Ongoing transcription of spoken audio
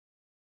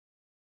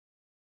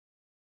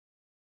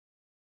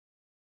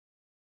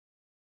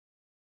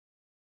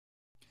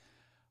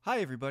Hi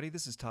everybody,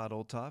 this is Todd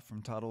Olthoff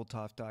from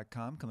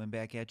ToddOlthoff.com coming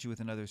back at you with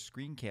another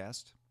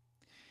screencast.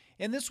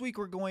 And this week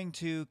we're going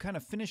to kind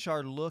of finish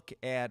our look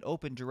at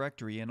Open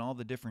Directory and all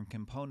the different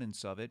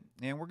components of it.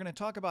 And we're going to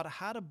talk about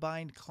how to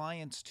bind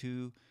clients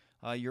to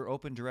your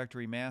Open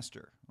Directory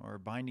master or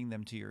binding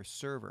them to your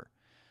server.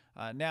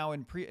 Now,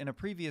 in a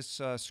previous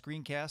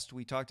screencast,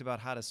 we talked about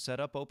how to set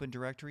up Open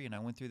Directory, and I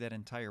went through that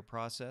entire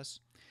process.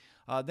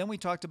 Then we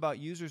talked about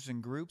users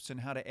and groups and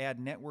how to add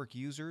network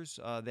users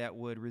that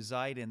would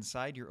reside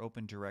inside your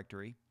Open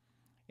Directory.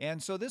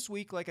 And so this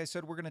week, like I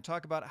said, we're going to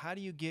talk about how do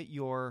you get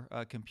your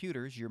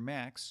computers, your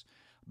Macs,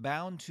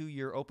 bound to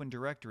your Open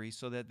Directory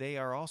so that they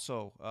are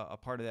also a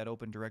part of that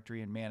Open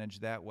Directory and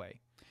managed that way.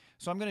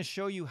 So I'm going to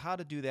show you how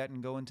to do that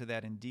and go into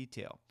that in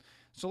detail.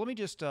 So let me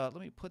just let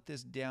me put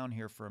this down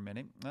here for a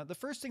minute. The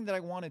first thing that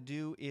I want to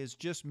do is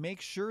just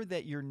make sure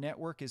that your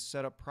network is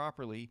set up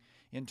properly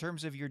in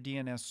terms of your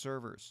DNS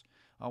servers.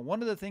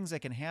 One of the things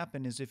that can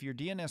happen is if your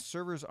DNS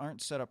servers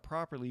aren't set up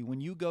properly,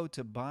 when you go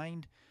to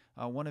bind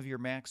one of your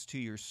Macs to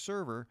your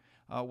server,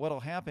 what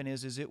will happen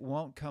is it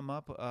won't come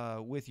up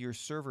with your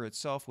server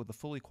itself with a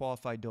fully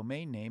qualified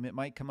domain name. It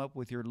might come up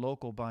with your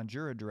local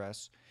Bonjour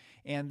address,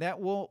 and that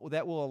will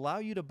allow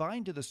you to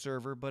bind to the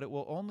server, but it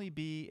will only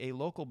be a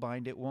local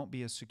bind. It won't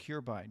be a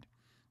secure bind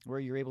where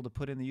you're able to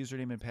put in the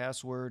username and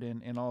password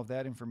and all of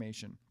that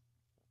information.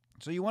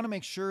 So you want to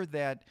make sure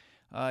that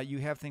you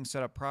have things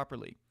set up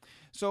properly.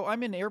 So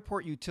I'm in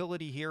Airport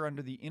Utility here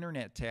under the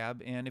Internet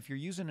tab, and if you're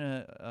using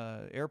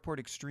a Airport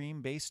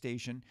Extreme base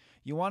station,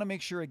 you want to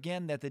make sure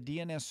again that the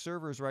DNS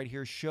servers right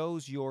here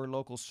shows your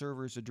local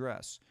server's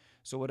address.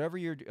 So whatever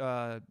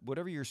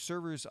your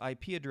server's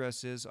IP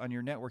address is on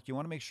your network, you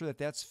want to make sure that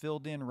that's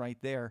filled in right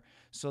there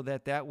so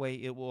that that way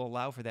it will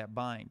allow for that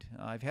bind.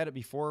 I've had it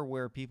before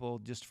where people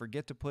just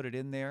forget to put it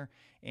in there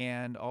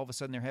and all of a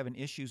sudden they're having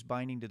issues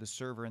binding to the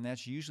server, and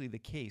that's usually the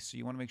case. So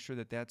you want to make sure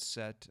that that's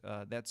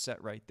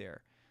set right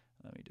there.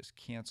 Let me just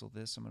cancel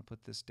this. I'm going to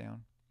put this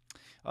down.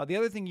 The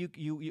other thing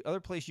other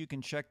place you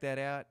can check that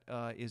at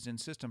is in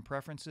System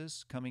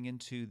Preferences. Coming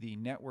into the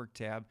Network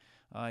tab,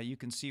 you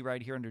can see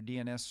right here under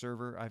DNS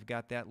Server, I've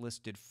got that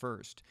listed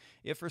first.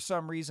 If for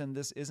some reason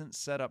this isn't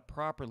set up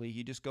properly,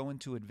 you just go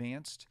into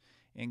Advanced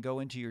and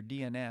go into your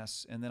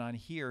DNS, and then on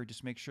here,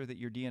 just make sure that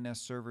your DNS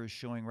server is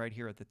showing right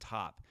here at the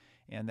top.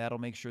 And that'll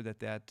make sure that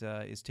that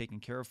is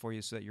taken care of for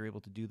you so that you're able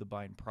to do the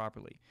bind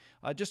properly.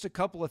 Just a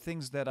couple of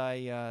things that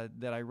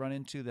I run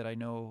into that I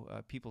know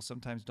people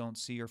sometimes don't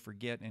see or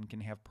forget and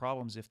can have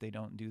problems if they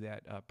don't do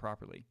that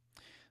properly.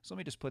 So let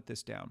me just put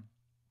this down.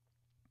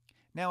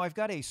 Now I've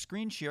got a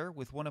screen share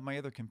with one of my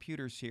other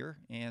computers here,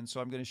 and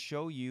so I'm going to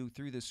show you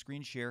through this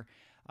screen share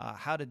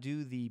how to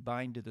do the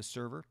bind to the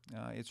server.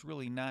 It's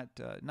really not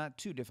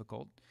too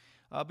difficult.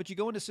 But you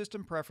go into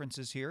System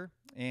Preferences here,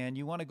 and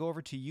you want to go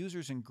over to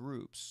Users and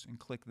Groups and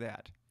click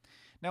that.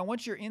 Now,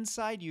 once you're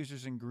inside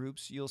Users and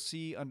Groups, you'll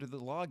see under the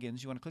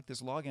Logins, you want to click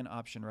this Login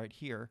option right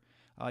here.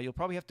 You'll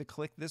probably have to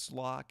click this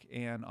lock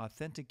and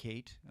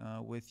authenticate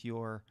with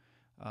your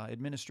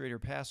administrator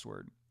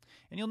password.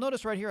 And you'll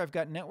notice right here I've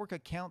got network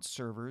account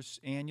servers,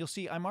 and you'll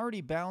see I'm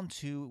already bound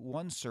to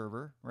one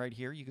server right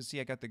here. You can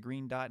see I got the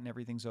green dot and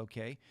everything's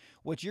okay.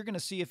 What you're going to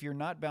see if you're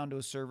not bound to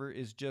a server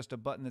is just a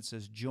button that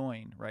says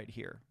Join right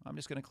here. I'm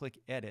just going to click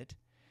Edit,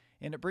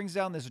 and it brings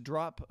down this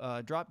drop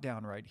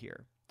down right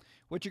here.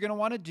 What you're going to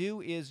want to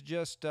do is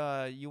just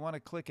you want to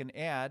click an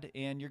Add,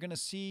 and you're going to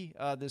see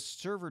this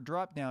server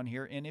drop down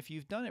here. And if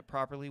you've done it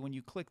properly, when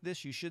you click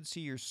this, you should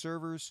see your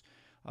server's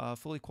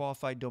fully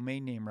qualified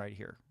domain name right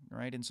here,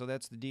 right? And so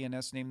that's the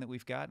DNS name that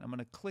we've got. I'm going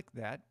to click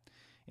that,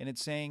 and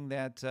it's saying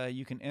that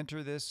you can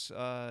enter this,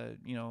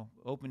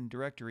 Open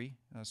Directory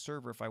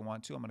server if I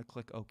want to. I'm going to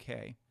click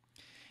OK.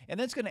 And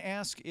then it's going to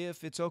ask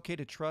if it's okay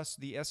to trust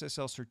the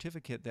SSL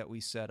certificate that we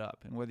set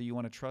up and whether you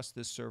want to trust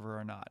this server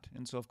or not.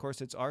 And so, of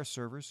course, it's our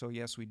server, so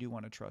yes, we do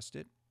want to trust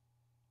it.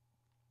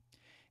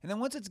 And then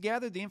once it's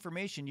gathered the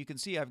information, you can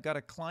see I've got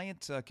a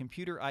client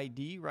computer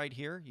ID right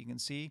here. You can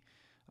see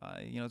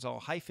it's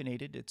all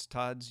hyphenated. It's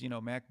Todd's,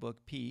 MacBook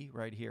P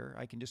right here.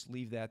 I can just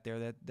leave that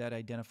there. That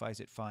identifies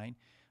it fine.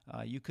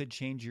 You could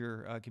change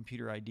your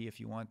computer ID if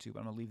you want to, but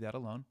I'm going to leave that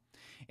alone.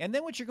 And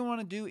then what you're going to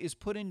want to do is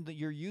put in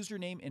your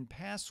username and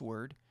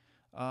password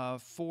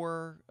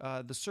for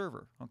the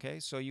server. Okay,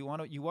 so you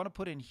want to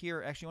put in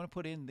here. Actually, you want to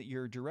put in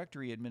your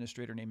directory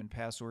administrator name and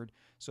password,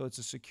 so it's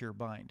a secure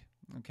bind.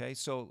 Okay,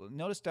 so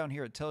notice down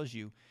here it tells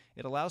you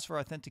it allows for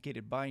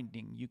authenticated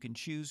binding. You can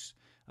choose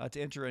to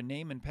enter a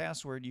name and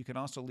password. You can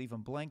also leave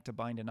them blank to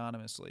bind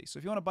anonymously. So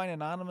if you want to bind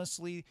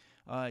anonymously,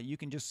 you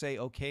can just say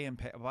OK and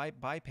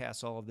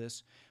bypass all of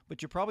this.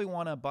 But you probably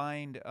want to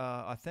bind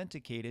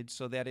authenticated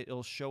so that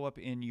it'll show up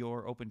in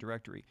your Open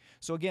Directory.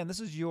 So again, this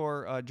is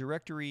your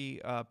directory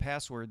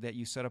password that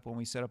you set up when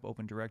we set up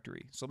Open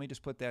Directory. So let me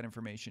just put that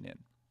information in.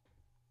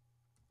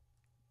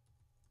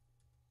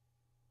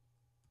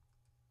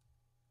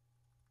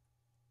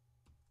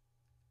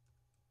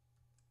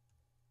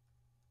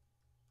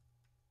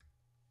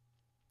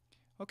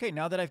 Okay,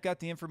 now that I've got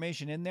the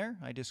information in there,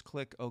 I just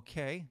click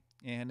OK,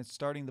 and it's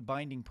starting the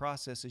binding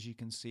process, as you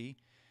can see.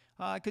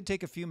 It could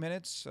take a few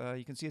minutes.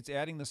 You can see it's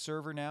adding the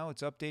server now.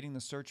 It's updating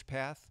the search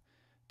path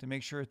to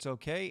make sure it's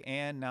okay,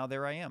 and now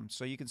there I am.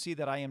 So you can see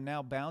that I am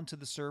now bound to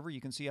the server. You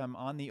can see I'm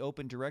on the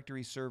Open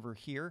Directory server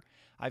here.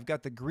 I've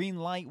got the green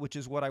light, which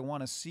is what I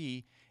want to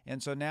see,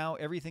 and so now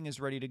everything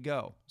is ready to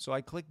go. So I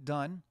click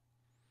Done.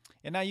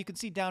 And now you can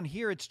see down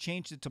here it's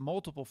changed it to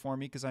multiple for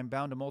me because I'm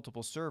bound to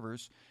multiple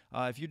servers.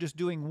 If you're just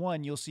doing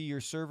one, you'll see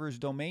your server's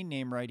domain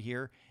name right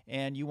here,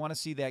 and you want to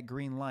see that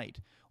green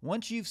light.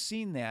 Once you've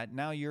seen that,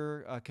 now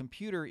your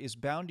computer is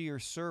bound to your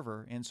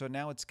server, and so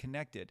now it's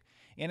connected.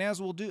 And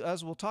as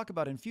we'll talk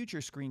about in future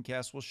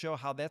screencasts, we'll show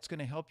how that's going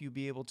to help you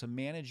be able to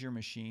manage your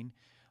machine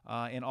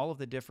and all of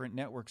the different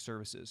network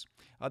services.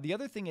 The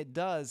other thing it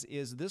does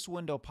is this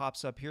window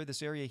pops up here,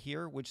 this area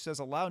here, which says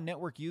allow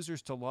network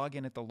users to log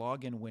in at the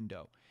login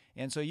window.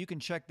 And so you can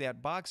check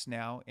that box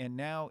now, and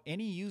now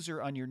any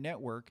user on your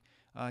network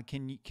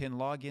can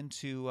log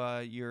into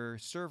your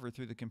server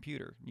through the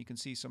computer. You can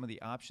see some of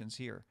the options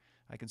here.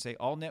 I can say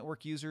all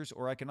network users,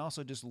 or I can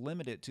also just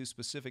limit it to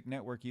specific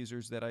network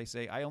users that I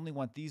say I only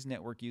want these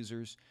network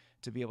users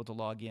to be able to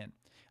log in.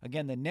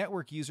 Again, the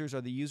network users are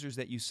the users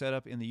that you set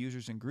up in the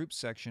users and groups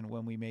section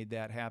when we made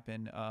that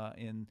happen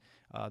in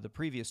the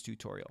previous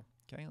tutorial.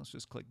 Okay, let's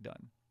just click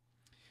Done.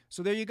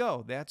 So there you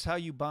go. That's how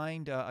you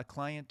bind a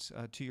client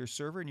to your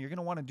server, and you're going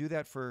to want to do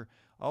that for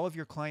all of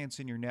your clients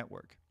in your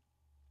network.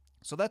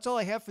 So that's all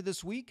I have for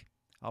this week.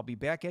 I'll be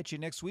back at you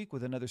next week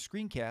with another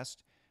screencast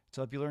to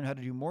help you learn how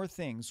to do more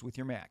things with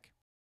your Mac.